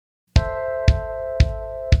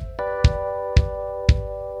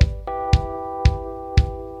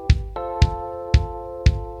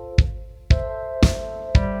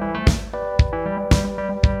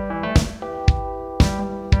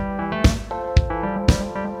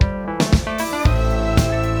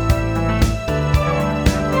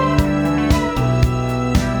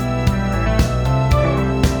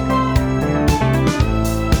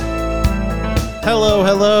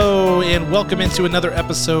and welcome into another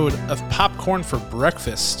episode of Popcorn for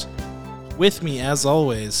Breakfast. With me, as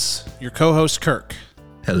always, your co-host, Kirk.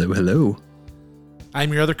 Hello, hello.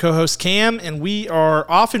 I'm your other co-host, Cam, and we are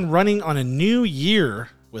off and running on a new year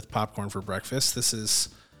with Popcorn for Breakfast. This is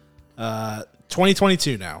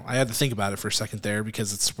 2022 now. I had to think about it for a second there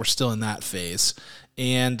because we're still in that phase.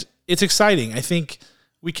 And it's exciting. I think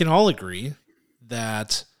we can all agree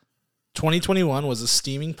that 2021 was a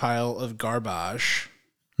steaming pile of garbage,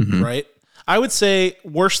 right? I would say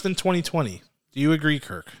worse than 2020. Do you agree,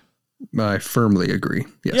 Kirk? I firmly agree.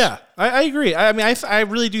 Yes. Yeah, I agree. I mean, I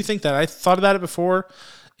really do think that. I thought about it before,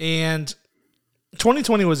 and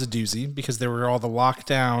 2020 was a doozy because there were all the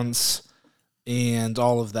lockdowns and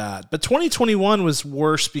all of that. But 2021 was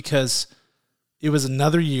worse because it was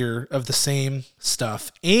another year of the same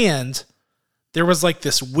stuff, and there was like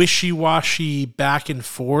this wishy-washy back and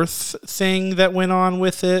forth thing that went on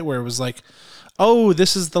with it, where it was like, oh,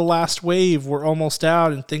 this is the last wave, we're almost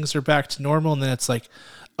out, and things are back to normal, and then it's like,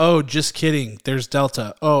 oh, just kidding, there's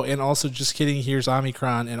Delta. Oh, and also just kidding, here's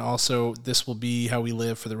Omicron, and also this will be how we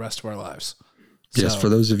live for the rest of our lives. Yes, for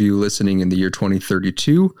those of you listening in the year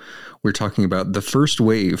 2032, we're talking about the first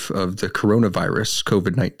wave of the coronavirus,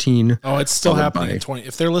 COVID-19. Oh, it's still happening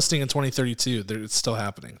if they're listening in 2032, it's still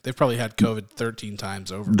happening. They've probably had COVID 13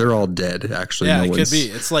 times over. They're all dead, actually. Yeah, it could be.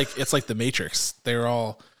 It's like the Matrix. They're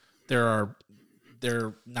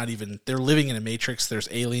living in a Matrix. There's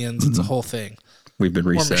aliens. It's a whole thing. We've been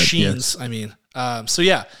reset. Or machines. Yes. I mean, so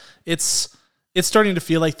yeah, it's starting to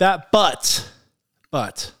feel like that, but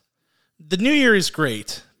the new year is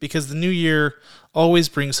great because the new year always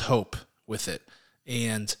brings hope with it.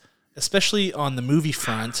 And especially on the movie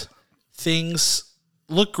front, things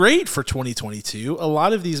look great for 2022. A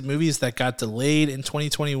lot of these movies that got delayed in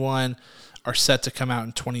 2021 are set to come out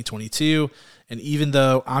in 2022. And even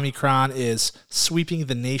though Omicron is sweeping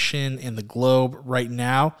the nation and the globe right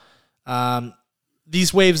now,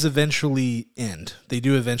 these waves eventually end. They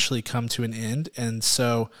do eventually come to an end. And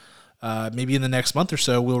so maybe in the next month or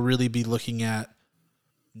so, we'll really be looking at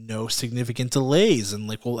no significant delays, and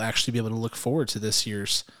like we'll actually be able to look forward to this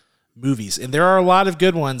year's movies. And there are a lot of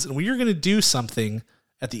good ones, and we are going to do something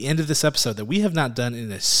at the end of this episode that we have not done in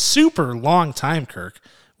a super long time, Kirk,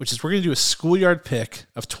 which is we're going to do a Schoolyard pick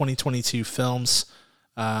of 2022 films.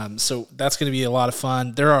 So that's going to be a lot of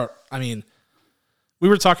fun. We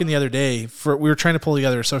were talking the other day, we were trying to pull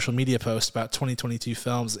together a social media post about 2022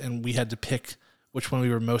 films, and we had to pick which one we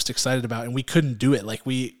were most excited about, and we couldn't do it. Like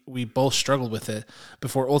we both struggled with it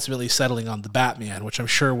before ultimately settling on the Batman, which I'm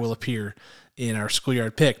sure will appear in our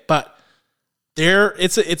Schoolyard pick. But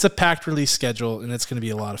it's a packed release schedule, and it's going to be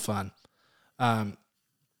a lot of fun.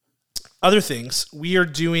 Other things, we are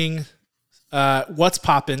doing What's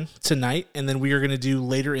Poppin' tonight, and then we are going to do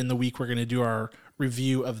later in the week, we're going to do our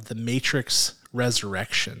review of The Matrix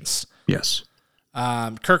Resurrections. Yes.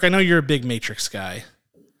 Kirk, I know you're a big Matrix guy.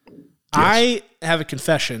 Yes. I have a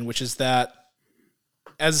confession, which is that,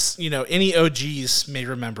 as you know, any OGs may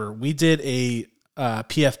remember, we did a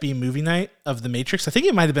PFB movie night of The Matrix. I think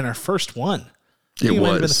it might have been our first one. It might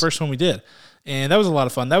have been the first one we did, and that was a lot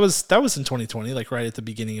of fun. That was in 2020, like right at the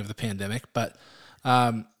beginning of the pandemic. But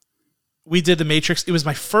we did The Matrix. It was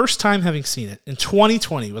my first time having seen it. In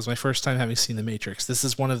 2020 was my first time having seen The Matrix. This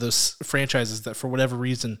is one of those franchises that, for whatever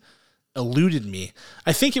reason, eluded me.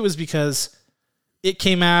 I think it was because it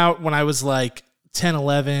came out when I was like 10,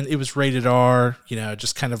 11. It was rated R,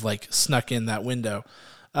 just kind of like snuck in that window.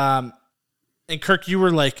 And Kirk, you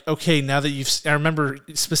were like, okay, now that I remember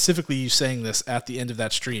specifically you saying this at the end of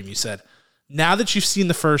that stream. You said, now that you've seen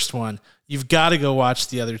the first one, you've got to go watch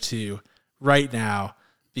the other two right now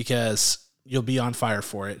because you'll be on fire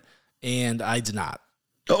for it. And I did not.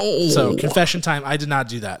 Oh. So confession time, I did not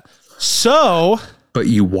do that. So. But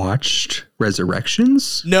you watched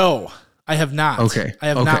Resurrections? No. I have not. Okay. I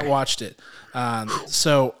have not watched it.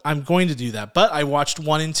 So I'm going to do that. But I watched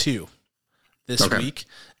 1 and 2 this week.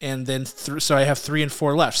 And then so I have 3 and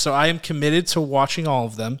 4 left. So I am committed to watching all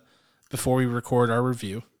of them before we record our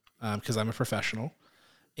review because I'm a professional.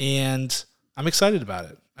 And I'm excited about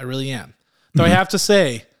it. I really am. Though I have to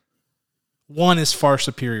say, 1 is far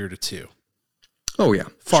superior to 2. Oh, yeah.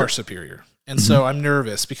 Far superior. And so I'm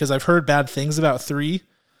nervous because I've heard bad things about 3.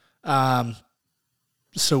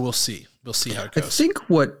 So we'll see. We'll see how it goes. I think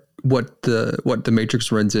what the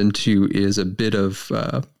Matrix runs into is a bit of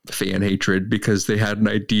fan hatred because they had an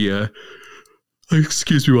idea.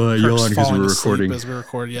 Excuse me while I yawn because we're recording. As we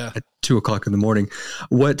record, yeah. At 2:00 in the morning.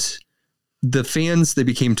 What the fans, they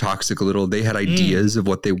became toxic a little. They had ideas of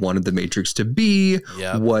what they wanted the Matrix to be,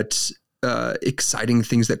 what exciting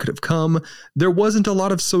things that could have come. There wasn't a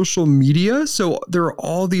lot of social media. So there are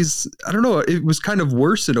all these, I don't know, it was kind of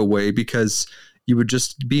worse in a way because you would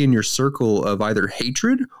just be in your circle of either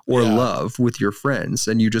hatred or love with your friends,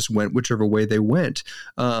 and you just went whichever way they went.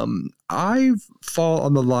 I fall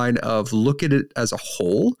on the line of look at it as a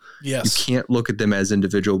whole. Yes. You can't look at them as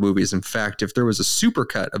individual movies. In fact, if there was a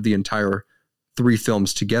supercut of the entire 3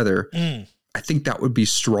 films together, I think that would be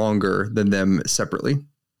stronger than them separately.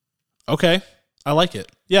 Okay. I like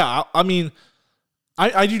it. Yeah. I mean,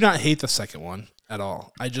 I do not hate the second one at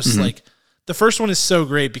all. I just like, the first one is so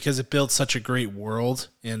great because it builds such a great world,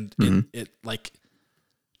 and it like,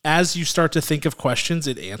 as you start to think of questions,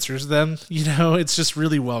 it answers them. You know, it's just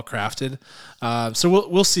really well crafted. So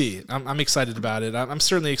we'll see. I'm excited about it. I'm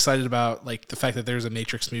certainly excited about like the fact that there's a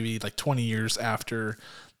Matrix movie like 20 years after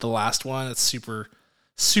the last one. It's super,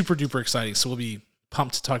 super duper exciting. So we'll be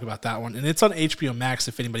pumped to talk about that one. And it's on HBO Max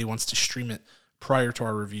if anybody wants to stream it prior to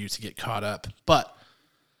our review to get caught up. But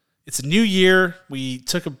it's a new year. We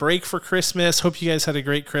took a break for Christmas. Hope you guys had a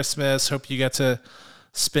great Christmas. Hope you got to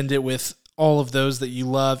spend it with all of those that you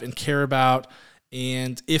love and care about.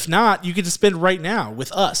 And if not, you get to spend right now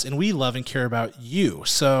with us, and we love and care about you.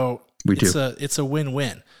 So it's a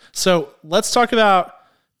win-win. So let's talk about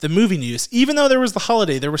the movie news. Even though there was the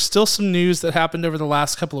holiday, there was still some news that happened over the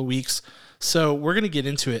last couple of weeks. So we're going to get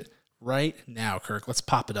into it right now, Kirk. Let's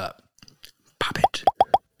pop it up. Pop it.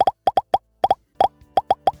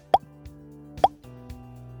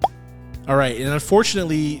 All right, and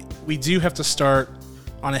unfortunately, we do have to start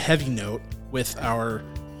on a heavy note with our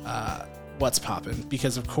What's Poppin',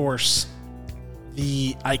 because, of course,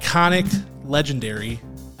 the iconic, legendary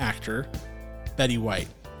actor, Betty White,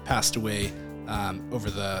 passed away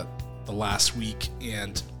over the last week,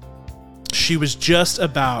 and she was just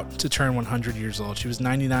about to turn 100 years old. She was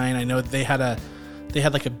 99. I know they had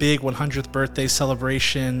like a big 100th birthday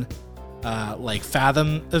celebration, like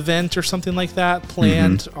Fathom event or something like that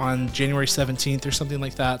planned on January 17th or something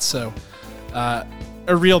like that. So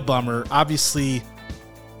a real bummer. Obviously,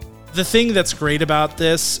 the thing that's great about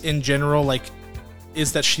this in general, like,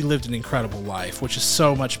 is that she lived an incredible life, which is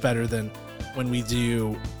so much better than when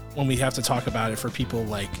we have to talk about it for people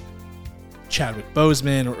like Chadwick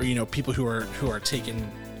Boseman, or, you know, people who are taken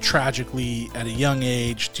tragically at a young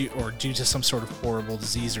age due to some sort of horrible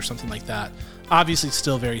disease or something like that. Obviously,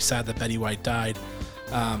 still very sad that Betty White died,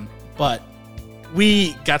 but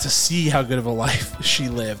we got to see how good of a life she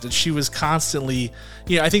lived, and she was constantly,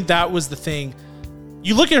 you know, I think that was the thing.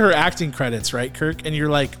 You look at her acting credits, right, Kirk, and you're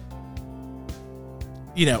like,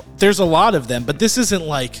 you know, there's a lot of them, but this isn't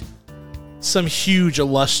like some huge,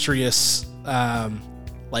 illustrious,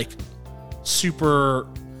 like super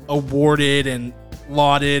awarded and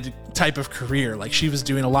lauded type of career. Like, she was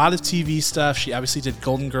doing a lot of TV stuff. She obviously did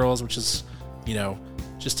Golden Girls, which is, you know,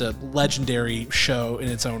 just a legendary show in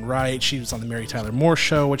its own right. She was on the Mary Tyler Moore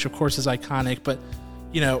Show, which of course is iconic, but,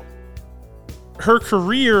 you know, her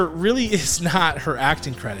career really is not her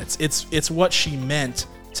acting credits. It's what she meant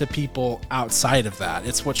to people outside of that.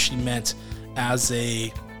 It's what she meant as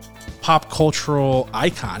a pop cultural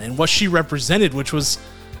icon and what she represented, which was,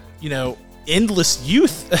 you know, endless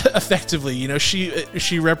youth, effectively. You know,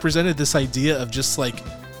 she represented this idea of just like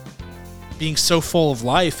being so full of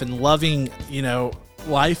life and loving, you know,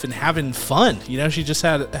 life and having fun. You know, she just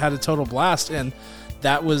had a total blast, and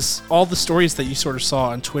that was all the stories that you sort of saw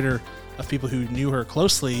on Twitter of people who knew her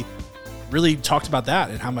closely really talked about that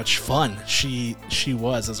and how much fun she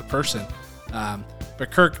was as a person.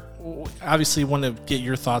 But Kirk, obviously want to get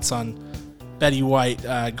your thoughts on Betty White,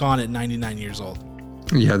 gone at 99 years old.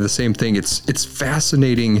 Yeah, the same thing. It's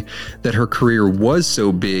fascinating that her career was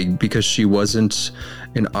so big because she wasn't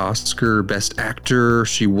an Oscar Best Actor.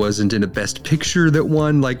 She wasn't in a Best Picture that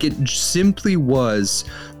won. Like, it simply was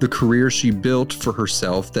the career she built for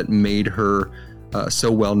herself that made her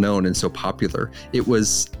so well known and so popular. It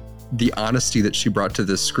was the honesty that she brought to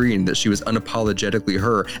the screen, that she was unapologetically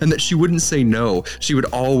her, and that she wouldn't say no. She would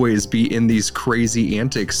always be in these crazy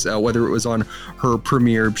antics, whether it was on her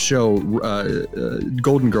premiere show,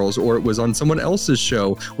 Golden Girls, or it was on someone else's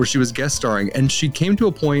show where she was guest starring. And she came to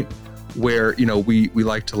a point where, you know, we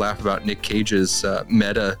like to laugh about Nick Cage's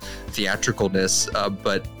meta theatricalness,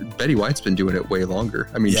 but Betty White's been doing it way longer.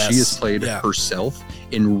 I mean, she has played herself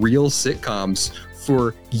in real sitcoms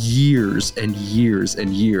for years and years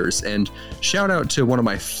and years. And shout out to one of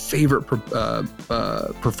my favorite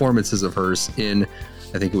performances of hers in,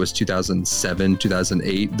 I think it was 2007,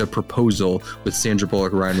 2008, The Proposal with Sandra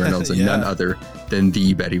Bullock, Ryan Reynolds, and none other than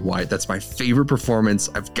the Betty White. That's my favorite performance.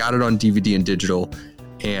 I've got it on DVD and digital,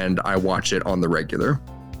 and I watch it on the regular.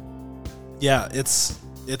 Yeah, it's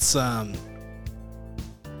it's a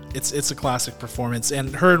classic performance,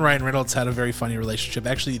 and her and Ryan Reynolds had a very funny relationship.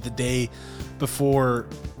 Actually, the day before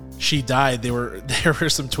she died, there were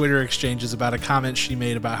some Twitter exchanges about a comment she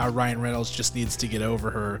made about how Ryan Reynolds just needs to get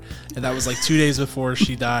over her, and that was like 2 days before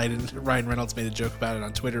she died, and Ryan Reynolds made a joke about it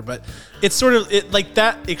on Twitter. But it's sort of like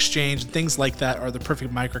that exchange and things like that are the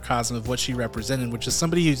perfect microcosm of what she represented, which is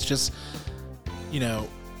somebody who's just, you know,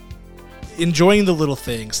 enjoying the little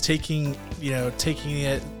things, taking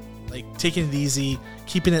it easy,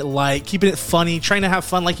 keeping it light, keeping it funny, trying to have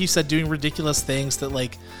fun, like you said, doing ridiculous things that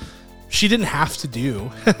like she didn't have to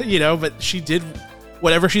do, you know, but she did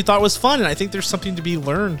whatever she thought was fun. And I think there's something to be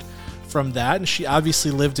learned from that. And she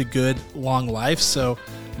obviously lived a good, long life. So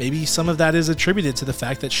maybe some of that is attributed to the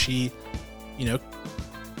fact that she, you know,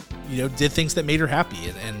 did things that made her happy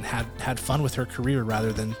and had fun with her career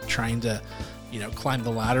rather than trying to, you know, climb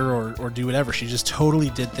the ladder or do whatever. She just totally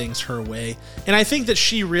did things her way. And I think that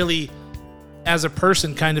she really, as a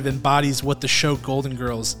person, kind of embodies what the show Golden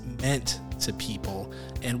Girls meant to people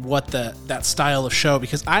and what that style of show,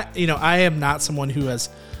 because I am not someone who has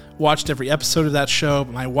watched every episode of that show,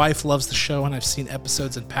 but my wife loves the show and I've seen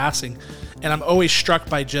episodes in passing, and I'm always struck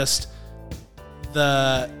by just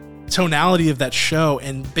the tonality of that show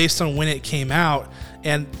and based on when it came out,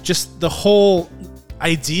 and just the whole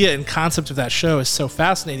idea and concept of that show is so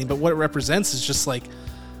fascinating. But what it represents is just like,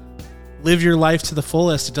 live your life to the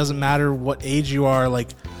fullest. It doesn't matter what age you are, like,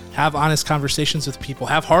 have honest conversations with people,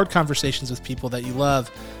 have hard conversations with people that you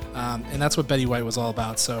love. And that's what Betty White was all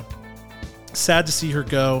about. So sad to see her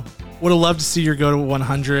go. Would have loved to see her go to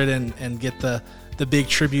 100 and get the big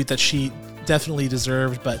tribute that she definitely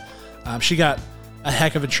deserved. But she got a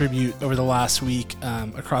heck of a tribute over the last week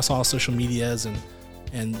across all social medias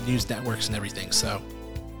and news networks and everything. So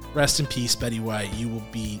rest in peace, Betty White.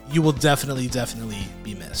 You will definitely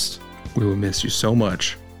be missed. We will miss you so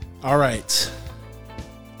much. All right.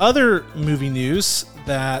 Other movie news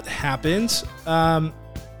that happened,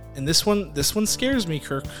 and this one scares me,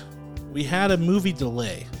 Kirk. We had a movie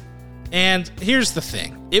delay. And here's the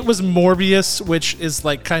thing. It was Morbius, which is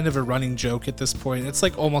like kind of a running joke at this point. It's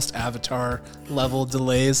like almost Avatar level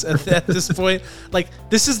delays at this point. Like,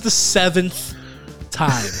 this is the 7th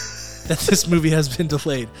time that this movie has been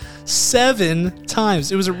delayed. 7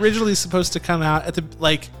 times. It was originally supposed to come out at the,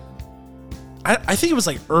 like, I think it was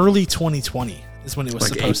like early 2020 is when it was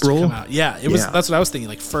like supposed April? To come out. Yeah, it was. Yeah. That's what I was thinking,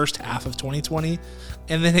 like first half of 2020.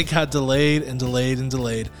 And then it got delayed and delayed and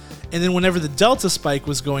delayed. And then whenever the Delta spike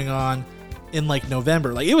was going on in like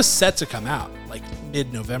November, like it was set to come out like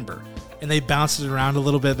mid-November. And they bounced it around a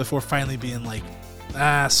little bit before finally being like,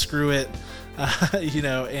 screw it. You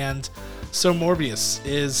know, and so Morbius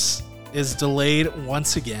is delayed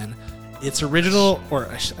once again. Its original, or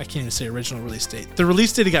I can't even say original release date. The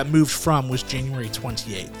release date it got moved from was January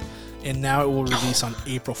 28th. And now it will release on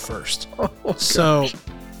April 1st. Oh, so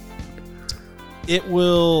it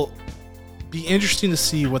will be interesting to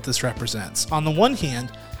see what this represents. On the one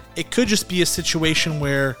hand, it could just be a situation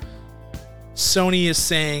where Sony is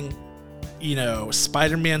saying, you know,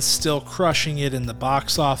 Spider-Man's still crushing it in the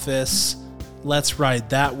box office. Let's ride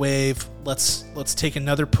that wave. Let's take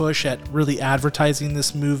another push at really advertising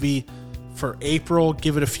this movie for April.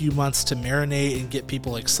 Give it a few months to marinate and get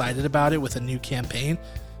people excited about it with a new campaign.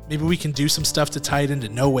 Maybe we can do some stuff to tie it into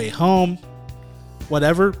No Way Home.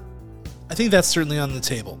 Whatever. I think that's certainly on the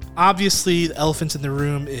table. Obviously, the elephant in the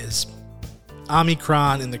room is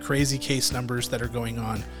Omicron and the crazy case numbers that are going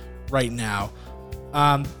on right now.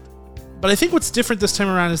 But I think what's different this time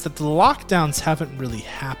around is that the lockdowns haven't really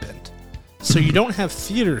happened. So you don't have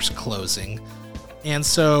theaters closing. And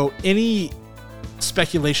so any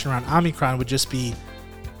speculation around Omicron would just be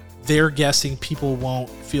they're guessing people won't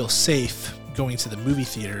feel safe going to the movie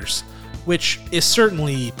theaters, which is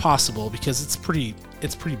certainly possible because it's pretty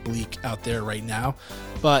bleak out there right now.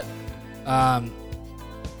 But I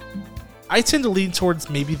tend to lean towards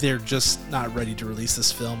maybe they're just not ready to release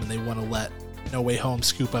this film and they want to let No Way Home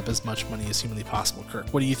scoop up as much money as humanly possible. Kirk,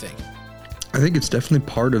 what do you think? I think it's definitely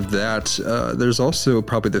part of that. There's also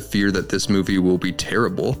probably the fear that this movie will be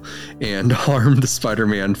terrible and harm the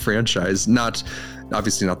Spider-Man franchise.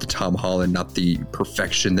 Obviously not the Tom Holland, not the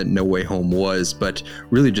perfection that No Way Home was, but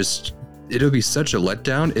really just it'll be such a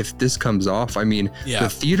letdown if this comes off. I mean, The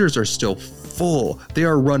theaters are still full. They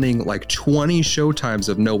are running like 20 showtimes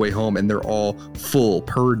of No Way Home and they're all full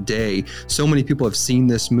per day. So many people have seen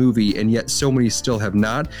this movie and yet so many still have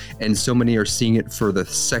not, and so many are seeing it for the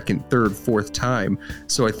second, third, fourth time.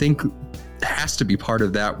 So I think it has to be part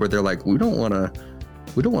of that where they're like, we don't want to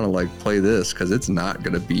we don't want to like play this because it's not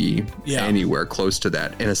going to be anywhere close to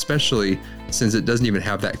that. And especially since it doesn't even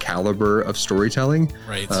have that caliber of storytelling,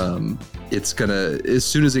 right? It's gonna, as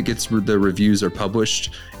soon as it gets, the reviews are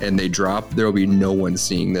published and they drop, there will be no one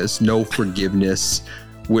seeing this, no forgiveness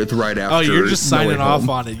with right after. Oh, you're just signing off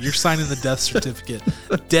on it. You're signing the death certificate.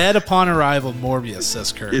 Dead upon arrival, Morbius,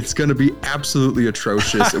 says Kirk. It's going to be absolutely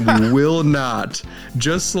atrocious. And we will not,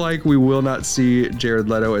 just like we will not see Jared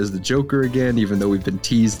Leto as the Joker again, even though we've been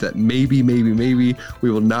teased that maybe we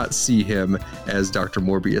will not see him as Dr.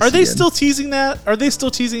 Morbius. Are they still teasing that? Are they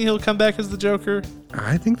still teasing he'll come back as the Joker?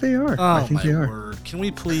 I think they are. Oh, I think my they are. word. Can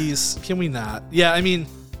we please? Can we not? Yeah, I mean,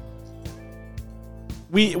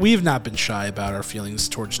 we've not been shy about our feelings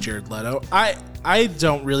towards Jared Leto. I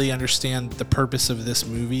don't really understand the purpose of this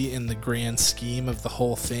movie in the grand scheme of the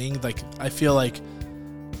whole thing. Like, I feel like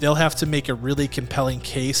they'll have to make a really compelling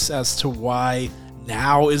case as to why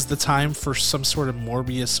now is the time for some sort of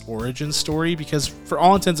Morbius origin story, because for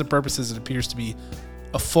all intents and purposes, it appears to be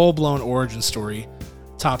a full-blown origin story,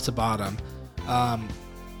 top to bottom.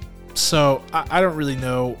 So I don't really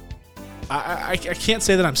know. I can't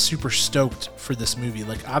say that I'm super stoked for this movie.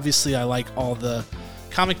 Like, obviously, I like all the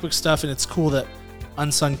comic book stuff, and it's cool that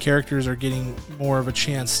unsung characters are getting more of a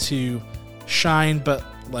chance to shine. But,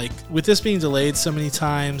 like, with this being delayed so many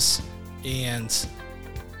times and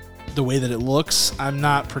the way that it looks, I'm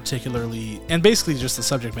not particularly, and basically just the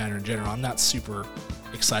subject matter in general, I'm not super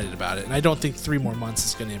excited about it. And I don't think 3 more months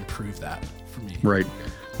is going to improve that for me. Right.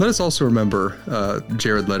 Let us also remember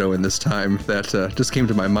Jared Leto in this time. That just came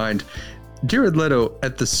to my mind. Jared Leto,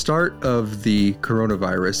 at the start of the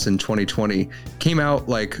coronavirus in 2020, came out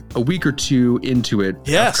like a week or two into it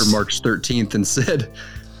after March 13th and said,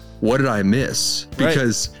 "What did I miss?"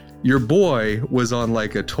 Because your boy was on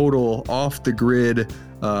like a total off-the-grid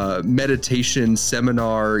meditation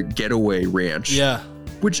seminar getaway ranch. Yeah.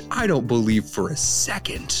 Which I don't believe for a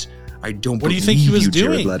second. I don't What do you believe think he was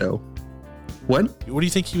Jared doing? Leto. What do you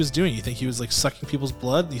think he was doing? You think he was like sucking people's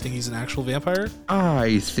blood? Do you think he's an actual vampire?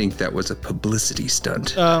 I think that was a publicity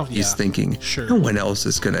stunt. Oh, He's thinking, sure. No one else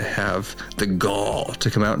is going to have the gall to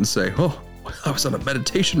come out and say, "Oh, I was on a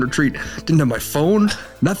meditation retreat, didn't have my phone,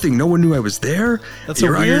 nothing, no one knew I was there.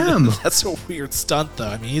 Here I am." That's a weird stunt, though.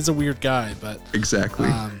 I mean, he's a weird guy, but exactly.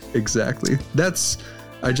 That's.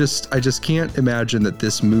 I just can't imagine that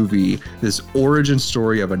this movie, this origin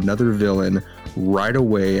story of another villain right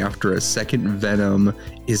away after a second Venom,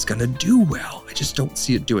 is going to do well. I just don't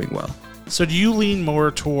see it doing well. So do you lean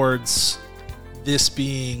more towards this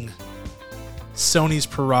being Sony's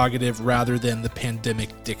prerogative rather than the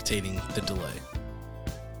pandemic dictating the delay?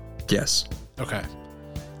 Yes. Okay.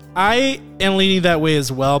 I am leaning that way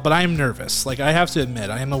as well, but I am nervous. Like, I have to admit,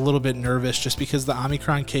 I am a little bit nervous just because the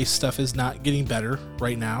Omicron case stuff is not getting better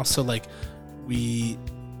right now. So, like,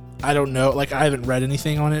 I don't know. Like, I haven't read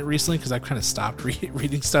anything on it recently because I've kind of stopped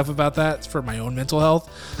reading stuff about that for my own mental health.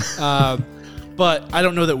 But I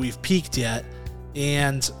don't know that we've peaked yet.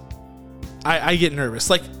 And I get nervous.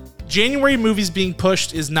 Like, January movies being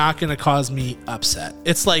pushed is not going to cause me upset.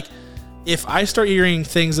 It's like, if I start hearing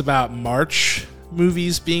things about March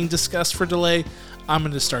movies being discussed for delay, I'm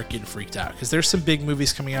going to start getting freaked out because there's some big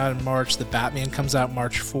movies coming out in March. The Batman comes out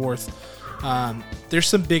March 4th. There's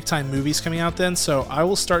some big time movies coming out then, so I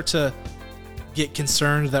will start to get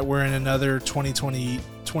concerned that we're in another 2020,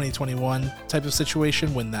 2021 type of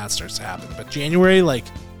situation when that starts to happen. But January, like,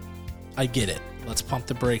 I get it. Let's pump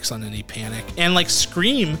the brakes on any panic. And like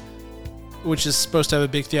Scream, which is supposed to have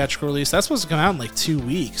a big theatrical release, that's supposed to come out in like 2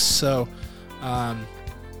 weeks. So,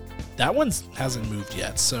 that one hasn't moved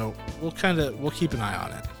yet, so we'll keep an eye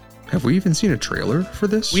on it. Have we even seen a trailer for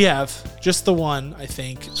this? We have, just the one, I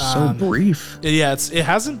think. So brief. Yeah, it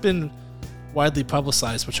hasn't been widely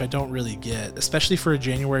publicized, which I don't really get, especially for a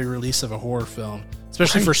January release of a horror film,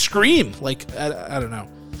 especially for Scream. Like, I don't know.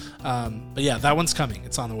 But yeah, that one's coming.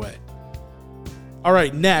 It's on the way. All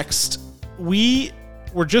right, next, we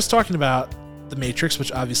were just talking about The Matrix,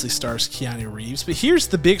 which obviously stars Keanu Reeves, but here's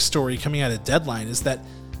the big story coming out of Deadline is that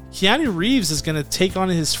Keanu Reeves is going to take on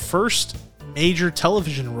his first major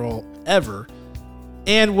television role ever.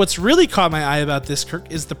 And what's really caught my eye about this,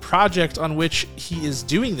 Kirk, is the project on which he is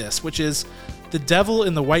doing this, which is The Devil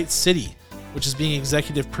in the White City, which is being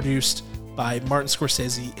executive produced by Martin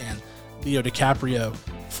Scorsese and Leo DiCaprio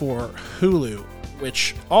for Hulu,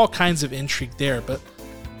 which all kinds of intrigue there. But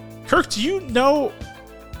Kirk, do you know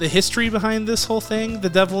the history behind this whole thing, The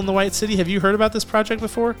Devil in the White City? Have you heard about this project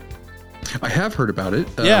before? I have heard about it.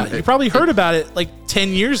 Yeah, you probably heard about it like 10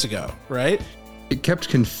 years ago, right? It kept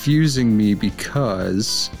confusing me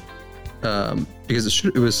because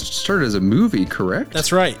it was started as a movie, correct?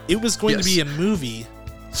 That's right. It was going to be a movie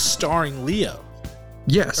starring Leo.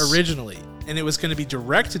 Yes. Originally. And it was going to be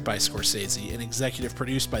directed by Scorsese and executive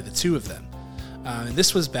produced by the two of them. And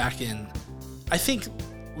this was back in, I think,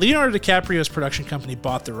 Leonardo DiCaprio's production company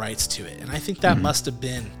bought the rights to it. And I think that must have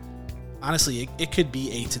been, honestly, it could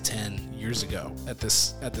be 8 to 10 years ago at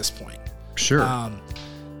this point. Sure.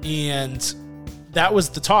 And that was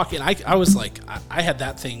the talk. And I was like, I had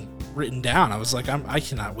that thing written down. I was like, I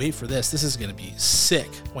cannot wait for this. This is going to be sick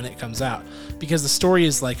when it comes out, because the story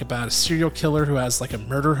is like about a serial killer who has like a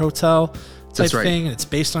murder hotel type thing, and it's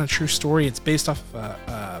based on a true story. It's based off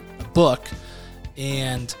a book,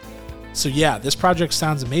 and so yeah, this project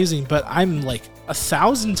sounds amazing. But I'm like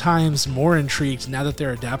 1,000 times more intrigued now that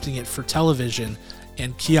they're adapting it for television,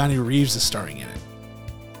 and Keanu Reeves is starring in it.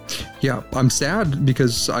 Yeah, I'm sad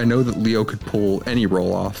because I know that Leo could pull any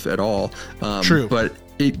role off at all. True, but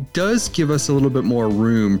it does give us a little bit more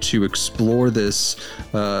room to explore this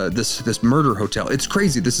murder hotel. It's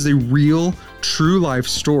crazy. This is a real, true life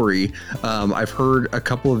story. I've heard a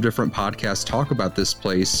couple of different podcasts talk about this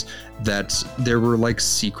place, that there were like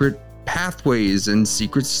secret pathways and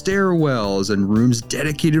secret stairwells and rooms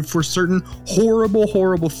dedicated for certain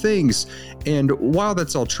horrible things. And while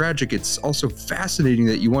that's all tragic, it's also fascinating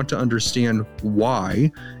that you want to understand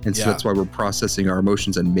why. And so that's why we're processing our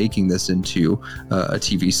emotions and making this into a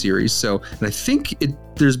TV series. So, and I think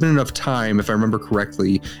there's been enough time, if I remember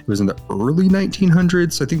correctly, it was in the early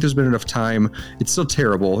 1900s. So I think there's been enough time. It's still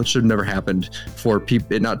terrible. It should have never happened for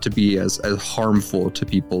it not to be as harmful to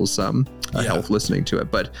people's health listening to it.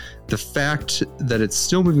 But the fact that it's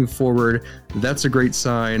still moving forward, that's a great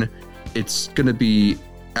sign. It's going to be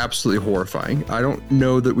absolutely horrifying. I don't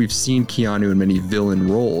know that we've seen Keanu in many villain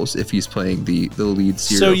roles if he's playing the lead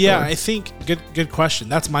serial killer. I think good question.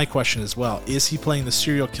 That's my question as well. Is he playing the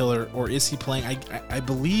serial killer, or is he playing, I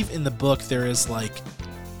believe in the book there is like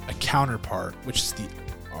a counterpart, which is the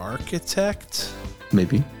architect?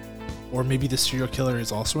 Maybe. Or maybe the serial killer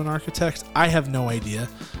is also an architect. I have no idea.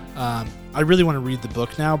 I really want to read the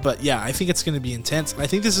book now, but yeah, I think it's going to be intense. I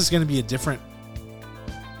think this is going to be a different,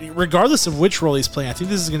 regardless of which role he's playing, I think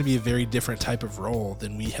this is going to be a very different type of role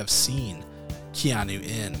than we have seen Keanu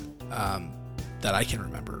in that I can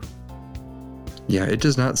remember. Yeah, it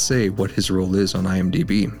does not say what his role is on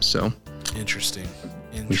IMDb, so interesting.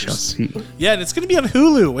 We shall see. Yeah, and it's going to be on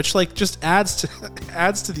Hulu, which like just adds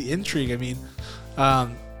to the intrigue. I mean,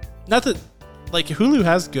 not that like Hulu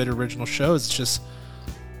has good original shows. It's just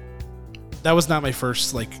that was not my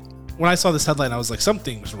first like. When I saw this headline, I was like,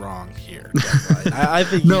 something's wrong here. I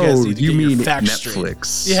think you guys need to get your facts Netflix.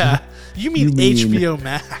 Straight. Yeah, you mean HBO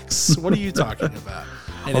Max. What are you talking about?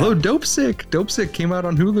 Although Dopesick came out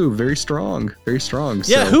on Hulu, very strong.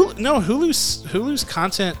 Yeah, Hulu's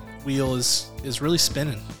content wheel is really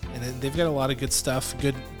spinning, and they've got a lot of good stuff,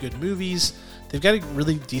 good movies. They've got a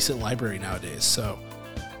really decent library nowadays, so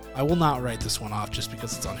I will not write this one off just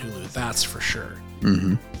because it's on Hulu. That's for sure.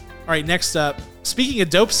 Mm-hmm. All right, next up, speaking of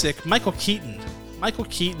Dopesick, Michael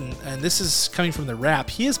Keaton, and this is coming from The Wrap.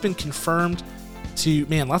 He has been confirmed to,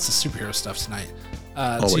 lots of superhero stuff tonight,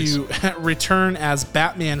 to return as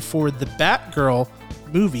Batman for the Batgirl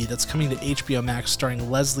movie that's coming to HBO Max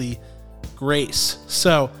starring Leslie Grace.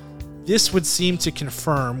 So this would seem to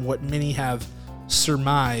confirm what many have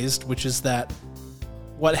surmised, which is that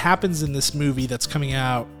what happens in this movie that's coming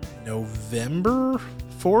out November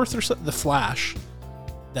 4th or so, The Flash,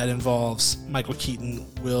 that involves Michael Keaton,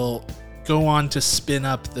 will go on to spin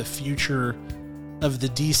up the future of the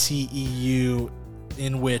DCEU,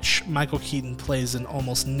 in which Michael Keaton plays an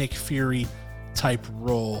almost Nick Fury type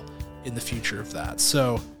role in the future of that.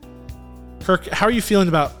 So, Kirk, how are you feeling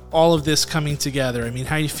about all of this coming together? I mean,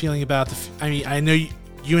 how are you feeling about I know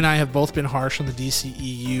you and I have both been harsh on the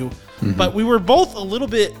DCEU, but we were both a little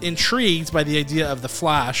bit intrigued by the idea of the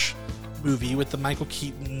Flash movie with the Michael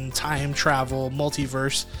Keaton time travel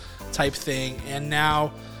multiverse type thing, and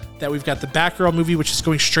now that we've got the Batgirl movie, which is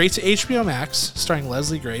going straight to HBO Max starring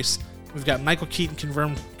Leslie Grace, we've got Michael Keaton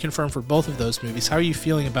confirmed for both of those movies. How are you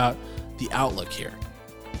feeling about the outlook here?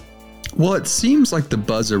 Well, it seems like the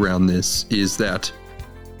buzz around this is that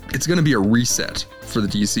it's going to be a reset for the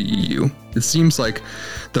DCEU. It seems like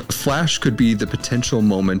the Flash could be the potential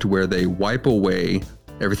moment where they wipe away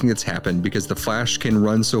everything that's happened, because the Flash can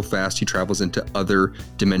run so fast he travels into other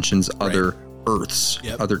dimensions, other Earths,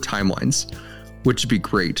 other timelines, which would be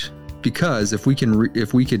great. Because if we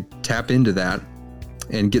could tap into that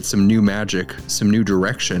and get some new magic, some new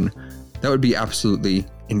direction, that would be absolutely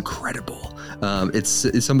incredible. It's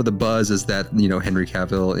some of the buzz is that Henry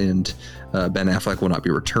Cavill and Ben Affleck will not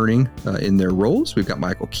be returning in their roles. We've got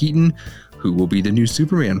Michael Keaton, who will be the new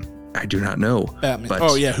Superman. I do not know. Batman.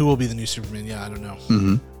 But, who will be the new Superman? Yeah, I don't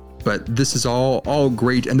know. But this is all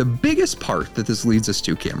great. And the biggest part that this leads us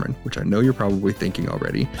to, Cameron, which I know you're probably thinking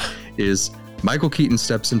already, is Michael Keaton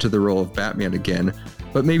steps into the role of Batman again,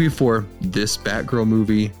 but maybe for this Batgirl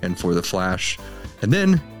movie and for The Flash. And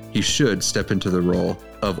then he should step into the role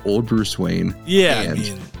of old Bruce Wayne and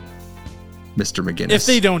Mr. McGinnis. If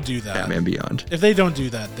they don't do that, Batman Beyond. If they don't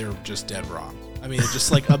do that, they're just dead wrong. I mean, it's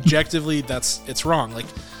just like objectively, it's wrong. Like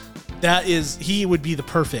he would be the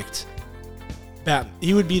perfect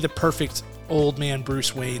he would be the perfect old man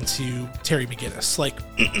Bruce Wayne to Terry McGinnis. Like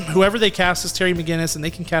whoever they cast as Terry McGinnis, and they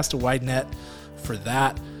can cast a wide net for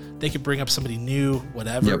that. They could bring up somebody new,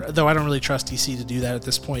 whatever. Yep. Though I don't really trust DC to do that at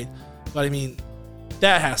this point. But I mean,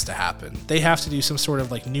 that has to happen. They have to do some sort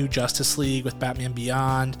of like new Justice League with Batman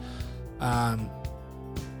Beyond. I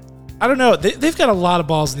don't know. They've got a lot of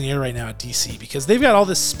balls in the air right now at DC because they've got all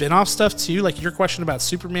this spin-off stuff too. Like your question about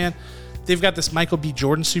Superman. They've got this Michael B.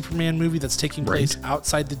 Jordan Superman movie that's taking place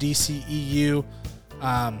outside the DCEU.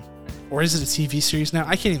 Or is it a TV series now?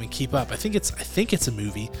 I can't even keep up. I think it's a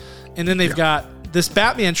movie. And then they've got this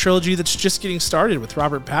Batman trilogy that's just getting started with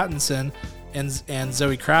Robert Pattinson and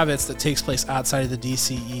Zoe Kravitz that takes place outside of the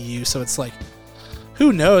DCEU. So it's like,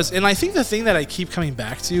 who knows? And I think the thing that I keep coming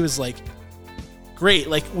back to is like, great.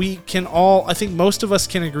 Like I think most of us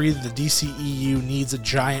can agree that the DCEU needs a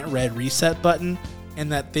giant red reset button, and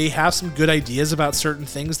that they have some good ideas about certain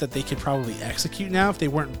things that they could probably execute now if they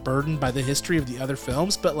weren't burdened by the history of the other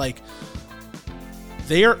films. But like,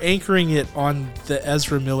 they are anchoring it on the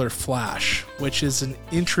Ezra Miller Flash, which is an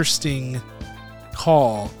interesting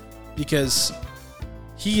call because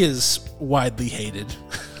he is widely hated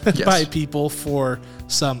by people for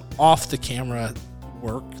some off the camera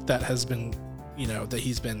work that has been,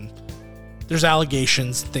 there's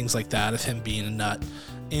allegations, things like that, of him being a nut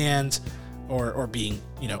and or being,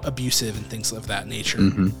 abusive and things of that nature.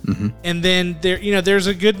 And then there's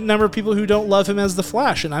a good number of people who don't love him as the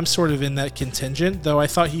Flash, and I'm sort of in that contingent, though I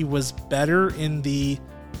thought he was better in the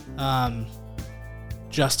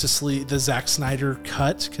Justice League, the Zack Snyder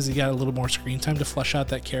cut, because he got a little more screen time to flesh out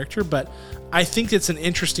that character. But I think it's an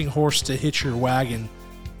interesting horse to hitch your wagon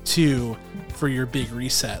to for your big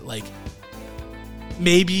reset. Like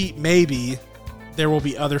maybe there will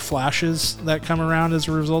be other Flashes that come around as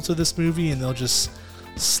a result of this movie, and they'll just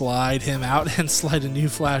slide him out and slide a new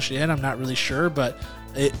Flash in. I'm not really sure, but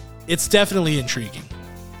it's definitely intriguing.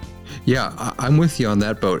 Yeah, I'm with you on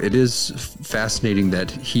that boat. It is fascinating that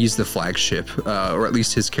he's the flagship, or at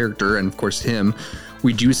least his character, and of course him.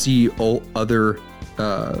 We do see all other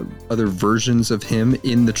versions of him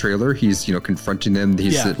in the trailer. He's confronting them.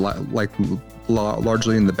 He's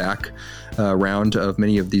largely in the back round of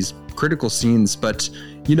many of these critical scenes, but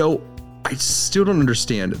I still don't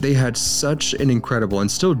understand. They had such an incredible, and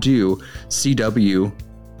still do, CW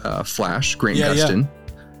Flash, Grant Gustin.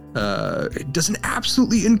 Does an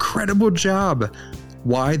absolutely incredible job.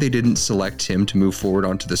 Why they didn't select him to move forward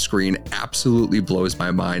onto the screen absolutely blows my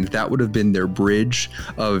mind. That would have been their bridge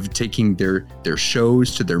of taking their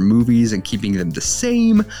shows to their movies and keeping them the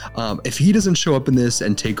same. If he doesn't show up in this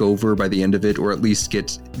and take over by the end of it, or at least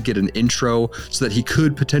get an intro so that he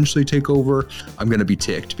could potentially take over, I'm going to be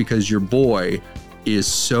ticked, because your boy is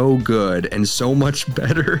so good and so much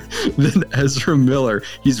better than Ezra Miller.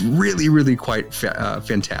 He's really, really quite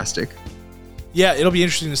fantastic. Yeah, it'll be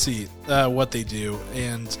interesting to see what they do.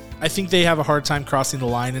 And I think they have a hard time crossing the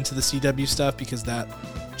line into the CW stuff, because that,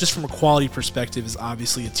 just from a quality perspective, is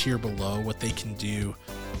obviously a tier below what they can do,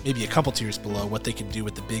 maybe a couple tiers below what they can do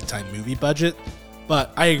with the big time movie budget.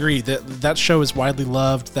 But I agree that show is widely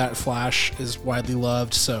loved. That Flash is widely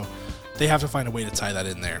loved. So they have to find a way to tie that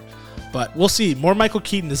in there. But we'll see. More Michael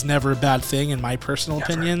Keaton is never a bad thing, in my personal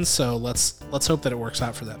opinion. So let's hope that it works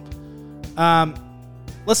out for them.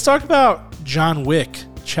 Let's talk about John Wick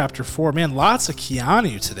Chapter 4. Man, lots of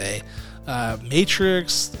Keanu today.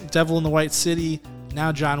 Matrix, Devil in the White City,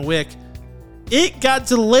 now John Wick. It got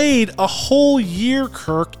delayed a whole year,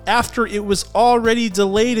 Kirk, after it was already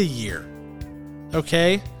delayed a year.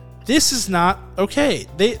 Okay? This is not okay.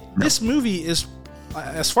 This movie is,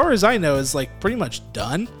 as far as I know, is like pretty much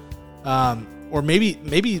done. Or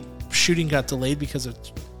maybe shooting got delayed because of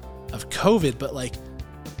COVID, but like,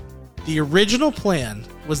 the original plan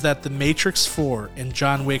was that The Matrix 4 and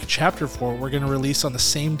John Wick Chapter 4 were going to release on the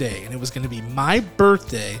same day, and it was going to be my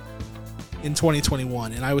birthday in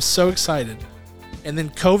 2021, and I was so excited. And then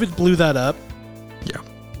COVID blew that up,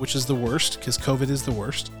 which is the worst, because COVID is the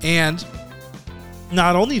worst. And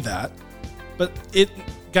not only that, but it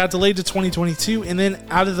got delayed to 2022, and then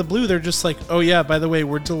out of the blue, they're just like, oh yeah, by the way,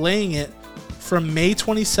 we're delaying it from May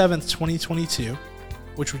 27th, 2022,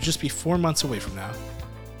 which would just be 4 months away from now,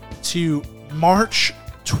 to March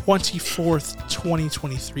 24th,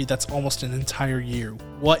 2023. That's almost an entire year.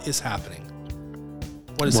 What is happening?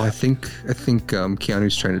 What is happening? I think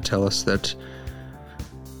Keanu's trying to tell us that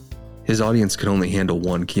his audience can only handle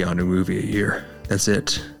one Keanu movie a year. That's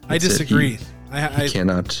it. I disagree. He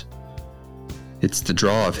cannot. It's the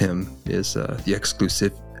draw of him is the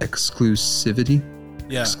exclusivity.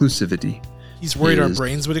 Yeah. Exclusivity. He's worried our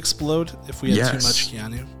brains would explode if we had too much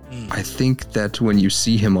Keanu. I think that when you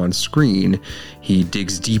see him on screen, he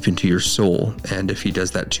digs deep into your soul. And if he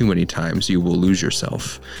does that too many times, you will lose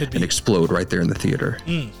yourself and explode right there in the theater.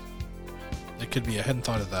 It could be. I hadn't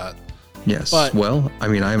thought of that. Yes. But, well, I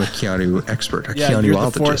mean, I'm a Keanu expert, a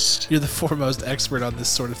Keanuologist. You're the foremost expert on this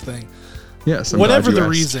sort of thing. Yes. Whatever the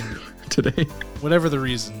reason. Today. Whatever the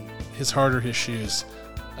reason, his heart or his shoes.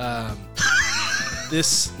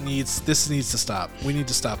 This needs to stop. We need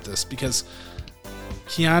to stop this because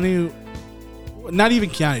Keanu, not even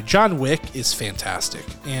Keanu, John Wick is fantastic.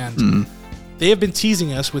 And they have been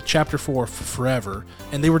teasing us with Chapter 4 for forever.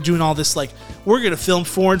 And they were doing all this like, we're going to film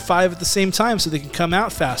 4 and 5 at the same time so they can come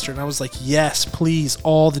out faster. And I was like, yes, please,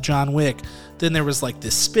 all the John Wick. Then there was like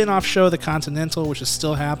this spin-off show, The Continental, which is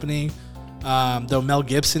still happening. Though Mel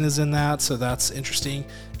Gibson is in that, so that's interesting.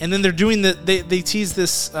 And then they're doing they teased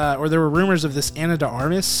this, or there were rumors of this Ana de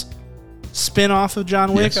Armas spin-off of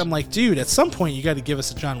John Wick. Yes. I'm like, dude, at some point you got to give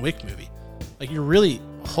us a John Wick movie. Like, you're really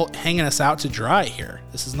hanging us out to dry here.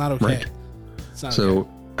 This is not okay. Right. It's not so okay.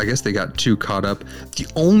 I guess they got too caught up. The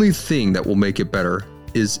only thing that will make it better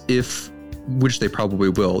is which they probably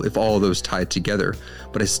will, if all of those tie together.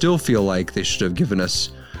 But I still feel like they should have given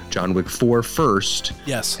us John Wick 4 first,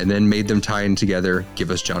 yes, and then made them tie in together,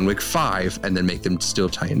 give us John Wick 5, and then make them still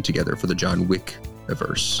tie in together for the John Wick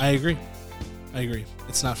verse. I agree.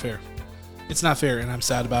 It's not fair. And I'm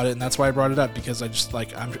sad about it, and that's why I brought it up, because I just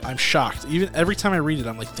I'm shocked. Even every time I read it,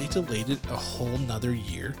 I'm like, they delayed it a whole nother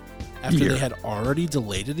year after they had already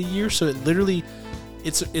delayed it a year. So it literally,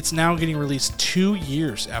 it's now getting released 2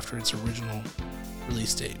 years after its original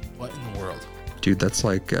release date. What in the world, dude? That's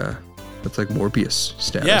like Morbius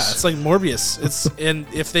status. Yeah, it's like Morbius. And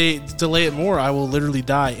if they delay it more, I will literally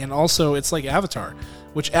die. And also, it's like Avatar,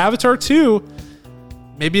 which Avatar 2,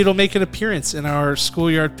 maybe it'll make an appearance in our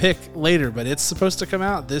Schoolyard pick later, but it's supposed to come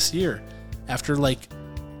out this year after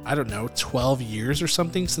 12 years or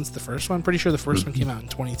something since the first one. I'm pretty sure the first one came out in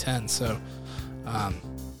 2010. So,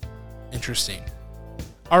 interesting.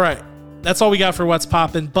 All right. That's all we got for What's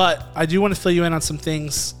Poppin', but I do want to fill you in on some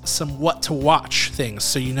things, some what to watch things,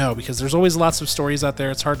 so you know, because there's always lots of stories out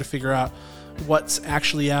there. It's hard to figure out what's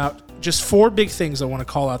actually out. Just 4 big things I want to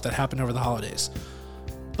call out that happened over the holidays.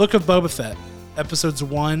 Book of Boba Fett, episodes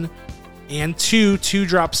 1 and 2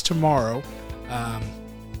 drops tomorrow.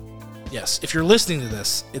 Yes, if you're listening to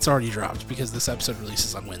this, it's already dropped because this episode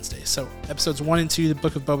releases on Wednesday. So episodes 1 and 2, the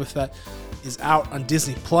Book of Boba Fett, is out on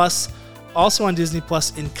Disney+. Also on Disney+,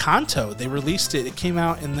 Encanto. They released it. It came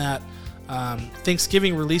out in that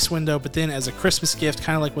Thanksgiving release window, but then as a Christmas gift,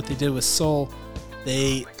 kind of like what they did with Soul,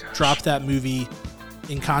 they dropped that movie,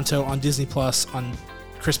 Encanto, on Disney+ on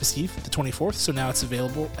Christmas Eve, the 24th. So now it's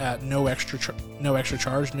available at no extra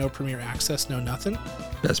charge, no premiere access, no nothing.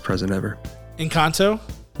 Best present ever. Encanto?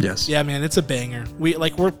 Yes. Yeah, man, it's a banger. We're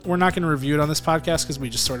not going to review it on this podcast because we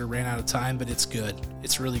just sort of ran out of time, but it's good.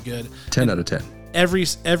 It's really good. 10 out of 10. Every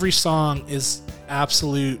song is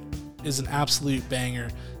an absolute banger.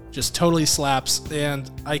 Just totally slaps, and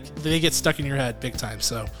they get stuck in your head big time.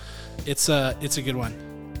 So it's a good one.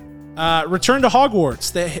 Return to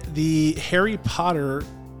Hogwarts, the Harry Potter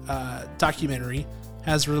documentary,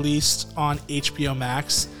 has released on HBO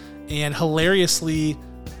Max, and hilariously,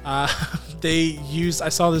 I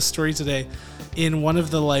saw this story today in one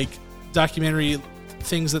of the documentary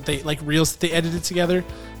things that they reels that they edited together.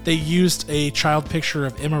 They used a child picture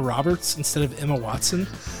of Emma Roberts instead of Emma Watson,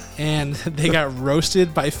 and they got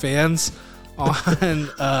roasted by fans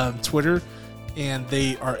on Twitter, and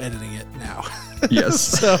they are editing it now. Yes.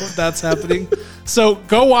 So that's happening. So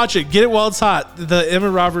go watch it. Get it while it's hot. The Emma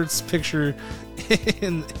Roberts picture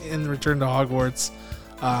in Return to Hogwarts.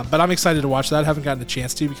 But I'm excited to watch that. I haven't gotten a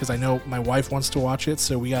chance to because I know my wife wants to watch it,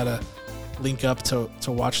 so we got to link up to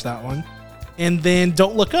watch that one. And then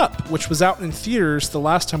Don't Look Up, which was out in theaters the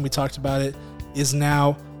last time we talked about it, is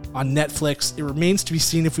now on Netflix. It remains to be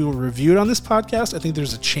seen if we will review it on this podcast. I think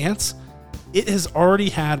there's a chance. It has already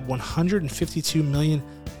had 152 million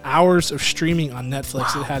hours of streaming on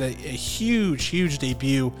Netflix. Wow. It had a huge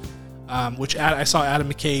debut, which I saw Adam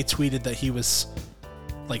McKay tweeted that he was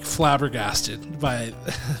flabbergasted by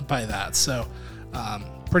that. So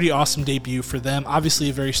pretty awesome debut for them. Obviously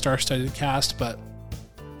a very star-studded cast, but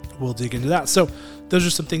we'll dig into that. So those are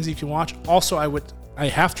some things you can watch. Also, I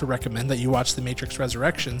have to recommend that you watch The Matrix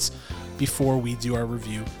Resurrections before we do our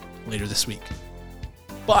review later this week.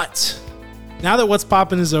 But now that What's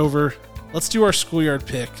Poppin' is over, let's do our Schoolyard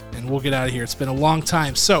pick, and we'll get out of here. It's been a long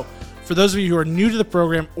time. So for those of you who are new to the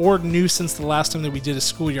program or new since the last time that we did a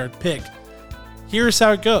Schoolyard pick, here's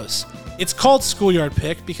how it goes. It's called Schoolyard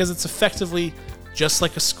pick because it's effectively just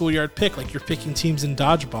like a Schoolyard pick, like you're picking teams in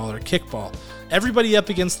dodgeball or kickball. Everybody up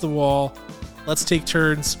against the wall. Let's take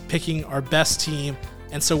turns picking our best team.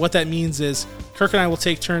 And so what that means is Kirk and I will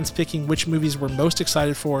take turns picking which movies we're most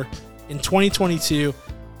excited for in 2022.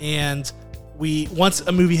 And once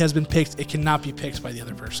a movie has been picked, it cannot be picked by the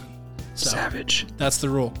other person. So savage. That's the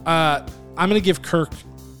rule. I'm going to give Kirk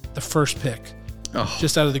the first pick,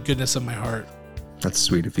 just out of the goodness of my heart. That's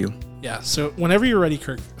sweet of you. Yeah, so whenever you're ready,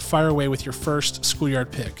 Kirk, fire away with your first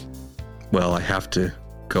Schoolyard pick. Well, I have to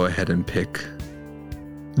go ahead and pick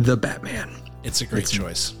the Batman. It's a great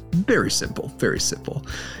choice. Very simple, very simple.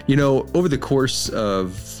 You know, over the course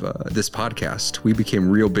of this podcast, we became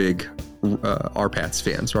real big RPATS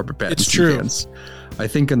fans, Robert Pattinson fans. I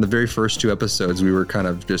think in the very first 2 episodes, we were kind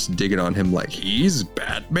of just digging on him like he's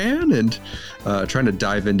Batman and trying to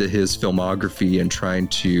dive into his filmography and trying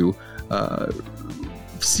to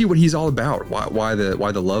see what he's all about, why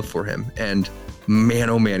the love for him. And man,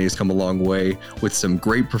 oh man, he's come a long way with some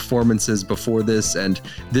great performances before this, and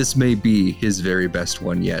this may be his very best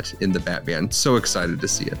one yet in the Batman. So excited to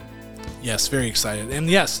see it. Yes, very excited. And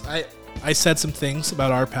yes, I said some things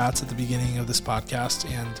about our Pats at the beginning of this podcast,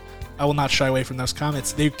 and I will not shy away from those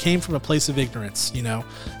comments. They came from a place of ignorance. You know,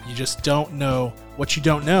 you just don't know what you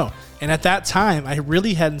don't know. And at that time, I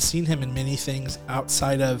really hadn't seen him in many things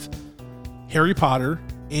outside of Harry Potter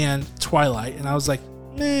and Twilight, and I was like,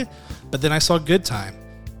 meh. But then I saw Good Time,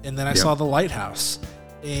 and then I saw The Lighthouse,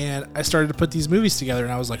 and I started to put these movies together,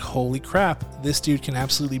 and I was like, holy crap, this dude can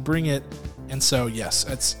absolutely bring it. And so yes,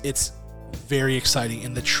 it's very exciting,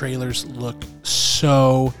 and the trailers look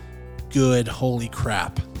so good. Holy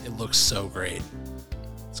crap, it looks so great.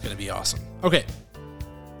 It's gonna be awesome. Okay,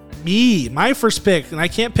 my first pick, and I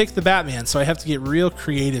can't pick the Batman, so I have to get real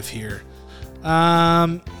creative here.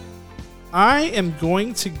 I am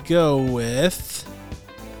going to go with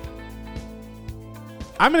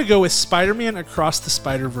Spider-Man Across the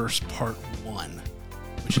Spider-Verse Part 1,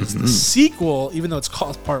 which is the sequel. Even though it's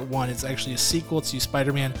called Part 1, it's actually a sequel to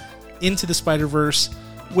Spider-Man Into the Spider-Verse,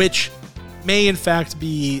 which may in fact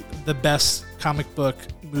be the best comic book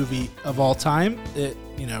movie of all time.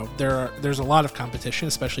 There's a lot of competition,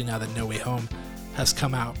 especially now that No Way Home has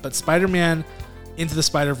come out. But Spider-Man Into the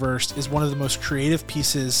Spider-Verse is one of the most creative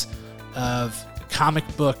pieces of comic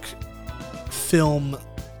book film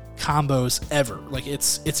combos ever. Like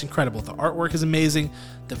it's incredible. The artwork is amazing.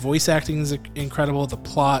 The voice acting is incredible. The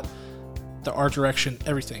plot, the art direction,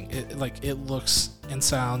 everything. It looks and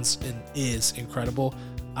sounds and is incredible.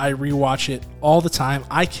 I rewatch it all the time.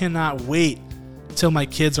 I cannot wait till my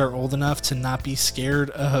kids are old enough to not be scared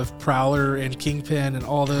of Prowler and Kingpin and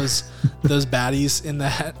all those baddies in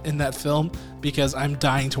that film, because I'm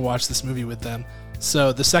dying to watch this movie with them.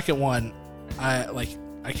 So the second one, I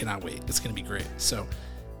cannot wait. It's going to be great. So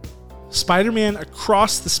Spider-Man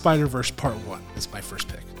Across the Spider-Verse Part 1 is my first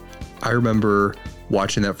pick. I remember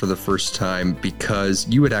watching that for the first time because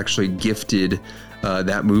you had actually gifted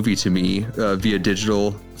that movie to me via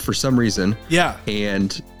digital for some reason. Yeah.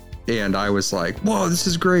 And I was like, whoa, this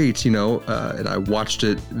is great, and I watched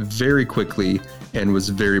it very quickly and was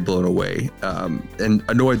very blown away, and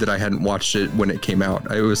annoyed that I hadn't watched it when it came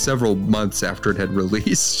out. It was several months after it had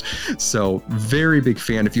released. So very big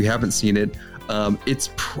fan. If you haven't seen it, it's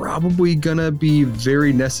probably gonna be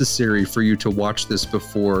very necessary for you to watch this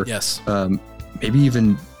before maybe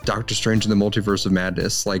even Doctor Strange in the Multiverse of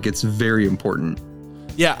Madness. Like, it's very important.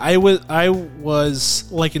 Yeah, I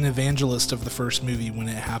was like an evangelist of the first movie when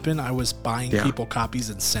it happened. I was buying people copies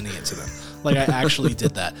and sending it to them. Like, I actually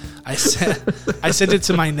did that. I sent it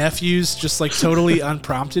to my nephews just like totally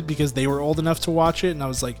unprompted because they were old enough to watch it, and I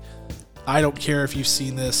was like, I don't care if you've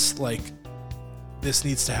seen this, like, this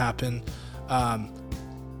needs to happen.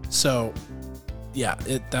 So yeah,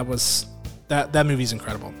 that movie's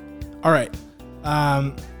incredible. All right.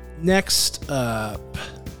 Next up,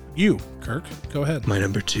 you, Kirk, go ahead. My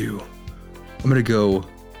number 2. I'm going to go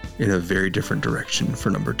in a very different direction for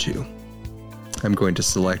number 2. I'm going to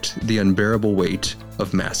select The Unbearable Weight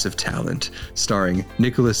of Massive Talent, starring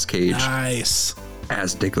Nicolas Cage. Nice.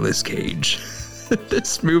 As Nicolas Cage.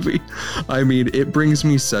 This movie, I mean, it brings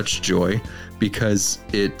me such joy because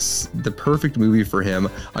it's the perfect movie for him.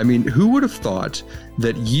 I mean, who would have thought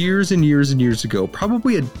that years and years and years ago,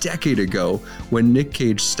 probably a decade ago, when Nick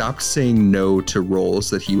Cage stopped saying no to roles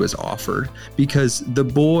that he was offered, because the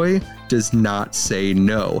boy does not say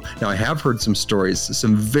no. Now, I have heard some stories,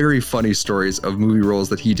 some very funny stories of movie roles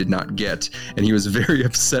that he did not get, and he was very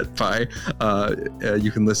upset by.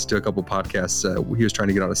 You can listen to a couple podcasts. He was trying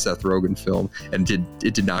to get on a Seth Rogen film, and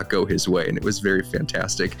it did not go his way, and it was very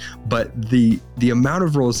fantastic. But the amount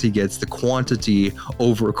of roles he gets, the quantity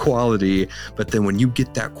over quality, but then when you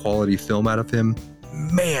get that quality film out of him,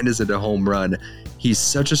 man, is it a home run. He's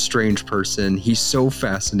such a strange person. He's so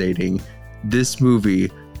fascinating. This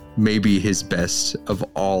movie may be his best of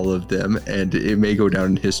all of them, and it may go down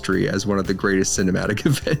in history as one of the greatest cinematic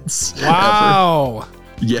events ever.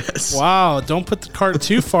 Yes. Wow. Don't put the cart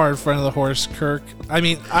too far in front of the horse, Kirk. I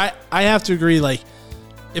mean, I have to agree. Like,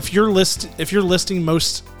 if you're listing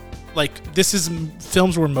most, like, this is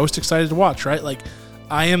films we're most excited to watch, right? Like,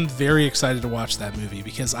 I am very excited to watch that movie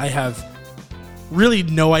because I have really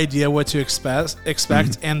no idea what to expect,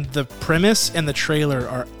 and the premise and the trailer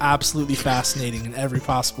are absolutely fascinating in every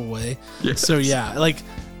possible way. Yes. So yeah, like,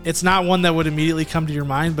 it's not one that would immediately come to your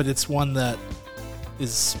mind, but it's one that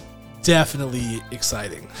is definitely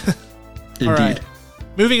exciting. Indeed. All right,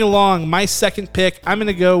 moving along, my second pick, I'm going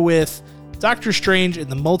to go with Doctor Strange in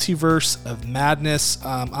the Multiverse of Madness.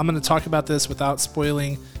 I'm going to talk about this without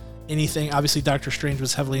spoiling anything. Obviously, Doctor Strange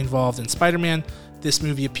was heavily involved in Spider-Man. This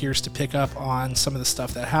movie appears to pick up on some of the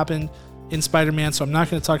stuff that happened in Spider-Man, so I'm not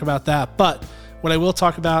going to talk about that. But what I will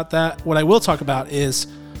talk about is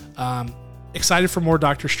excited for more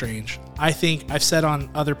Doctor Strange. I think I've said on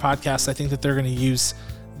other podcasts, I think that they're going to use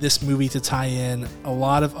this movie to tie in a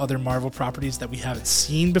lot of other Marvel properties that we haven't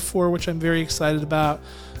seen before, which I'm very excited about.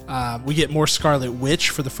 We get more Scarlet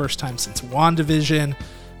Witch for the first time since WandaVision.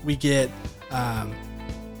 We get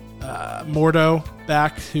Mordo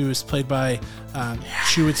back, who is played by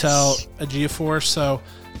Chiwetel Ejiofor, so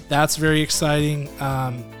that's very exciting.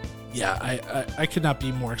 I could not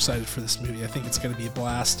be more excited for this movie. I think it's going to be a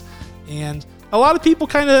blast, and a lot of people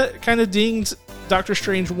kind of dinged Doctor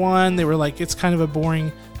Strange 1. They were like, it's kind of a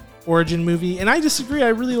boring origin movie, and I disagree. I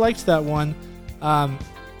really liked that one.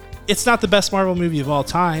 It's not the best Marvel movie of all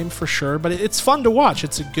time, for sure, but it's fun to watch.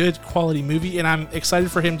 It's a good quality movie, and I'm excited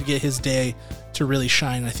for him to get his day to really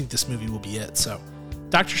shine. I think this movie will be it. So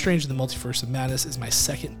Doctor Strange in the Multiverse of Madness is my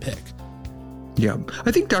second pick. Yeah,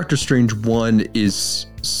 I think Doctor Strange 1 is...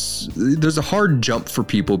 There's a hard jump for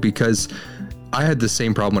people because I had the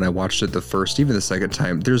same problem when I watched it the first, even the second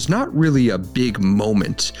time. There's not really a big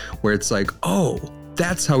moment where it's like, oh,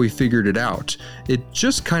 that's how he figured it out. It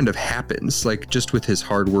just kind of happens, like just with his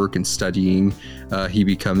hard work and studying, he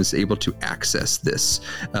becomes able to access this.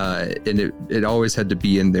 And it always had to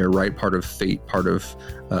be in there, right? Part of fate, part of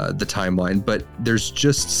the timeline. But there's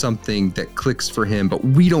just something that clicks for him, but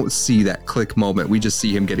we don't see that click moment. We just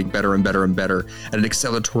see him getting better and better and better at an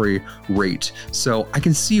acceleratory rate. So I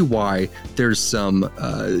can see why there's some,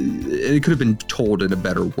 it could have been told in a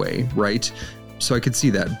better way, right? So I could see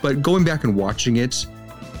that. But going back and watching it,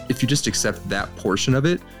 if you just accept that portion of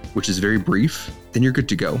it, which is very brief, then you're good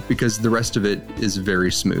to go, because the rest of it is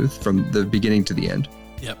very smooth from the beginning to the end.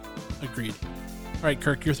 Yep, agreed. All right,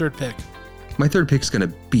 Kirk, your third pick. My third pick's going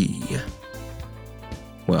to be,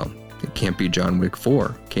 well, it can't be John Wick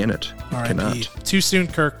 4, can it? All right, cannot. Too soon,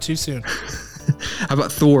 Kirk, too soon. How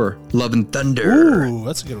about Thor, Love and Thunder? Ooh,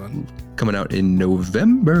 that's a good one. Coming out in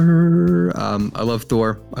November. I love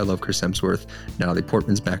Thor. I love Chris Hemsworth. Natalie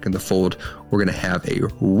Portman's back in the fold. We're going to have a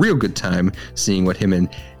real good time seeing what him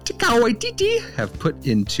and Taika Waititi have put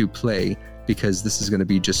into play, because this is going to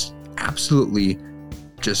be just absolutely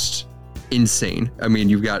just insane. I mean,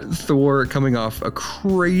 you've got Thor coming off a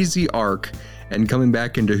crazy arc and coming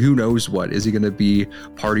back into who knows what. Is he going to be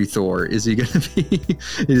Party Thor? Is he going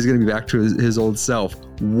to be back to his old self?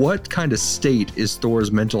 What kind of state is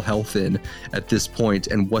Thor's mental health in at this point,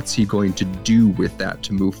 and what's he going to do with that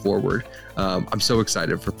to move forward? I'm so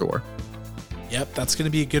excited for Thor. Yep, that's going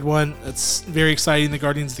to be a good one. It's very exciting. The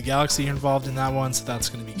Guardians of the Galaxy are involved in that one, so that's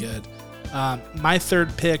going to be good. My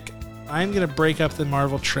third pick, I'm going to break up the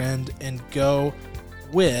Marvel trend and go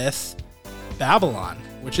with Babylon,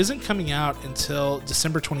 which isn't coming out until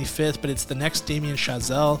December 25th, but it's the next Damien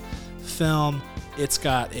Chazelle film. It's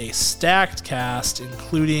got a stacked cast,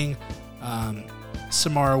 including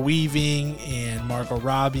Samara Weaving and Margot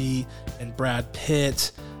Robbie and Brad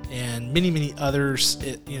Pitt and many, many others.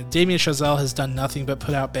 Damien Chazelle has done nothing but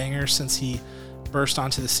put out bangers since he burst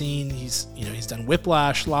onto the scene. He's done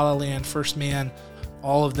Whiplash, La La Land, First Man,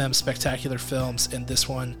 all of them spectacular films, and this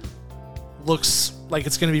one looks like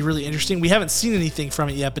it's going to be really interesting. We haven't seen anything from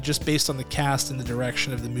it yet, but just based on the cast and the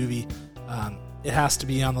direction of the movie, it has to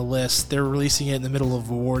be on the list. They're releasing it in the middle of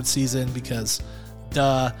award season because,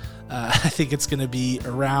 duh, I think it's going to be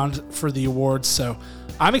around for the awards. So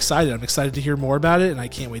I'm excited. I'm excited to hear more about it, and I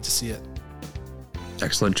can't wait to see it.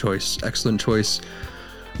 Excellent choice. Excellent choice.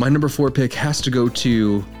 My number 4 pick has to go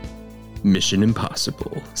to Mission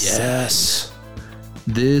Impossible. Yes.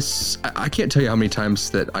 This, I can't tell you how many times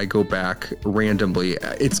that I go back randomly.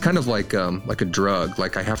 It's kind of like a drug.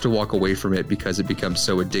 Like I have to walk away from it because it becomes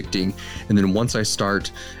so addicting. And then once I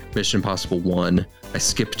start Mission Impossible 1, I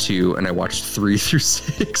skip 2 and I watch 3 through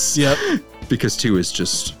 6. Yep. Because 2 is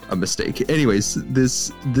just a mistake. Anyways,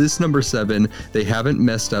 this number 7, they haven't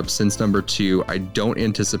messed up since number 2. I don't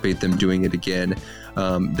anticipate them doing it again.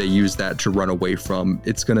 They use that to run away from.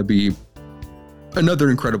 It's going to be another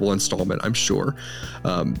incredible installment, I'm sure.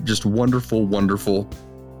 Just wonderful, wonderful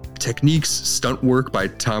techniques, stunt work by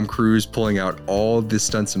Tom Cruise, pulling out all the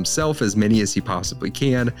stunts himself, as many as he possibly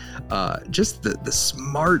can. Just the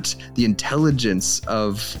smart, the intelligence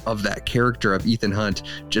of that character of Ethan Hunt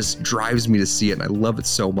just drives me to see it, and I love it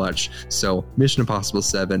so much. So Mission Impossible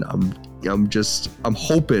 7, I'm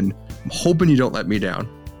hoping you don't let me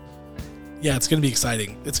down. Yeah, it's going to be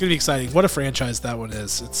exciting. It's going to be exciting. What a franchise that one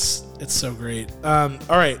is. It's so great. All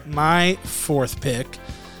right, my 4th pick.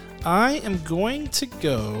 I am going to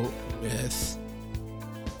go with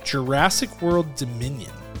Jurassic World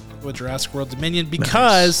Dominion. With Jurassic World Dominion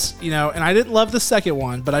because, nice. And I didn't love the second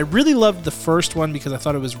one, but I really loved the first one because I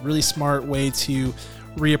thought it was a really smart way to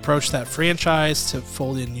reapproach that franchise, to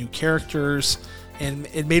fold in new characters, and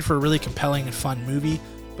it made for a really compelling and fun movie.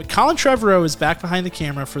 But Colin Trevorrow is back behind the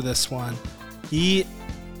camera for this one. He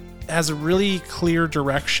has a really clear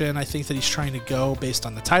direction, I think, that he's trying to go based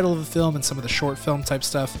on the title of the film and some of the short film type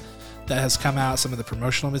stuff that has come out, some of the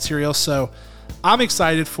promotional material. So I'm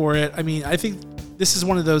excited for it. I mean, I think this is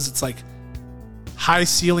one of those, it's like high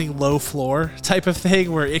ceiling, low floor type of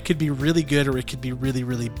thing where it could be really good or it could be really,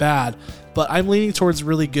 really bad. But I'm leaning towards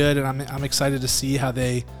really good, and I'm excited to see how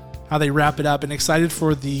they wrap it up, and excited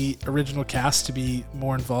for the original cast to be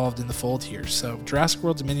more involved in the fold here. So Jurassic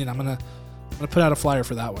World Dominion, I'm gonna put out a flyer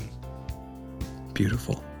for that one.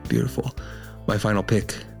 Beautiful, beautiful. My final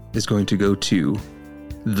pick is going to go to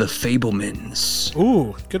The Fabelmans.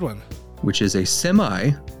 Ooh, good one. Which is a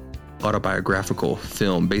semi-autobiographical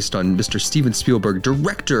film based on Mr. Steven Spielberg,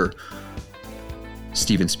 director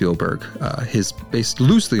Steven Spielberg. Based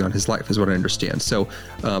loosely on his life is what I understand. So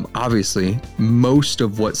obviously most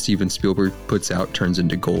of what Steven Spielberg puts out turns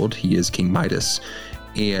into gold. He is King Midas.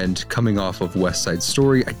 And coming off of West Side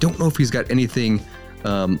Story, I don't know if he's got anything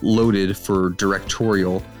loaded for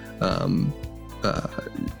directorial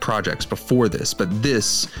projects before this, but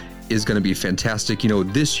this is going to be fantastic.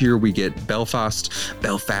 This year we get Belfast from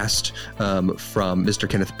Mr.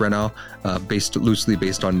 Kenneth Branagh, loosely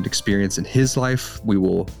based on an experience in his life. We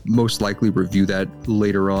will most likely review that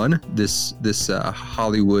later on this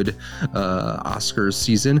Hollywood Oscars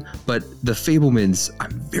season. But The Fabelmans,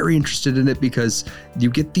 I'm very interested in it because you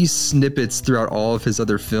get these snippets throughout all of his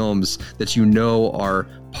other films that are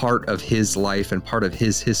part of his life and part of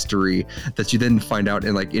his history that you then find out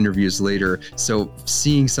in like interviews later. So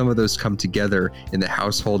seeing some of those come together in the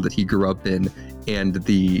household that he grew up in, and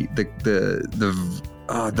the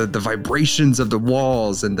vibrations of the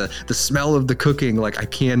walls and the smell of the cooking, like I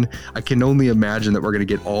can only imagine that we're going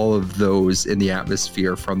to get all of those in the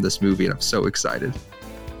atmosphere from this movie, and I'm so excited.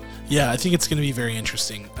 Yeah, I think it's going to be very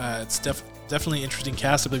interesting. It's definitely an interesting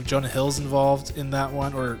cast. I believe Jonah Hill's involved in that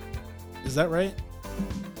one, or is that right?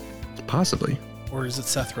 Possibly. Or is it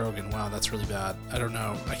Seth Rogen? Wow, that's really bad. I don't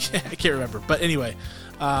know. I can't remember. But anyway,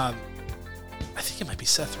 I think it might be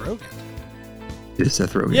Seth Rogen. It is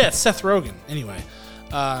Seth Rogen. Yeah, it's Seth Rogen. Anyway,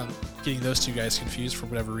 getting those two guys confused for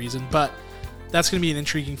whatever reason. But that's going to be an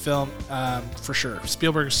intriguing film for sure.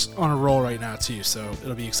 Spielberg's on a roll right now too, so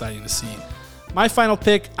it'll be exciting to see. My final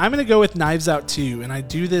pick, I'm going to go with Knives Out 2, and I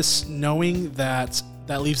do this knowing that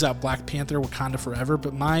leaves out Black Panther, Wakanda Forever,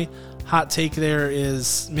 but my hot take there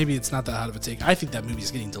is, maybe it's not that hot of a take. I think that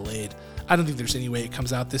movie's getting delayed. I don't think there's any way it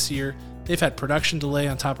comes out this year. They've had production delay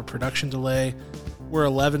on top of production delay. We're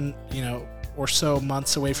 11, or so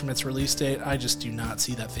months away from its release date. I just do not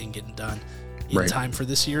see that thing getting done in time for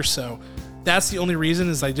this year. So that's the only reason,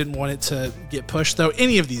 is I didn't want it to get pushed, though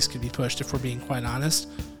any of these could be pushed if we're being quite honest.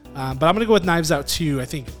 But I'm going to go with Knives Out 2. I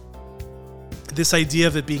think this idea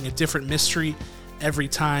of it being a different mystery every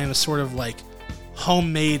time, a sort of like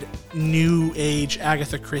homemade new age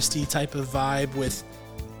Agatha Christie type of vibe with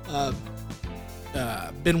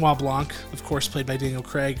Benoit Blanc, of course, played by Daniel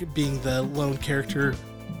Craig, being the lone character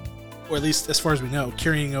or at least as far as we know,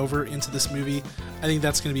 carrying over into this movie. I think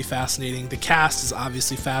that's going to be fascinating. The cast is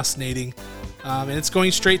obviously fascinating. And it's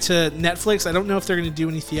going straight to Netflix. I don't know if they're going to do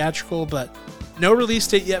any theatrical, but no release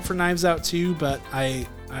date yet for Knives Out 2, but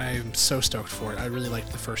I'm so stoked for it. I really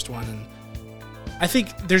liked the first one, and I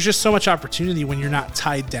think there's just so much opportunity when you're not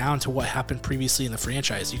tied down to what happened previously in the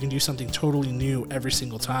franchise. You can do something totally new every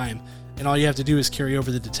single time, and all you have to do is carry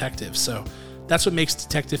over the detective. So that's what makes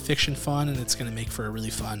detective fiction fun, and it's going to make for a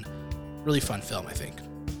really fun film, I think.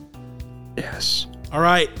 Yes. All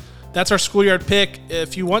right. That's our Schoolyard pick.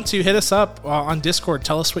 If you want to, hit us up on Discord.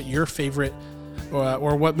 Tell us what your favorite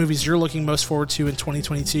or what movies you're looking most forward to in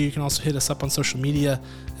 2022. You can also hit us up on social media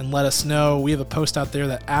and let us know. We have a post out there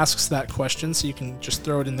that asks that question, so you can just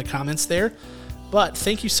throw it in the comments there. But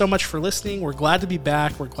thank you so much for listening. We're glad to be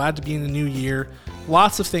back. We're glad to be in the new year.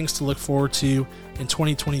 Lots of things to look forward to in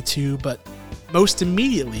 2022, but most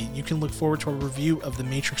immediately, you can look forward to a review of The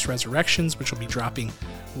Matrix Resurrections, which will be dropping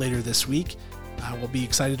later this week. We'll be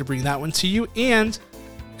excited to bring that one to you, and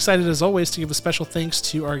excited as always to give a special thanks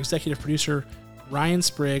to our executive producer, Ryan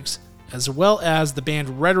Spriggs, as well as the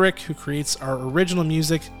band Rhetoric, who creates our original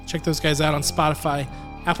music. Check those guys out on Spotify,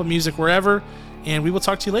 Apple Music, wherever, and we will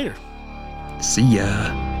talk to you later. See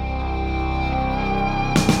ya.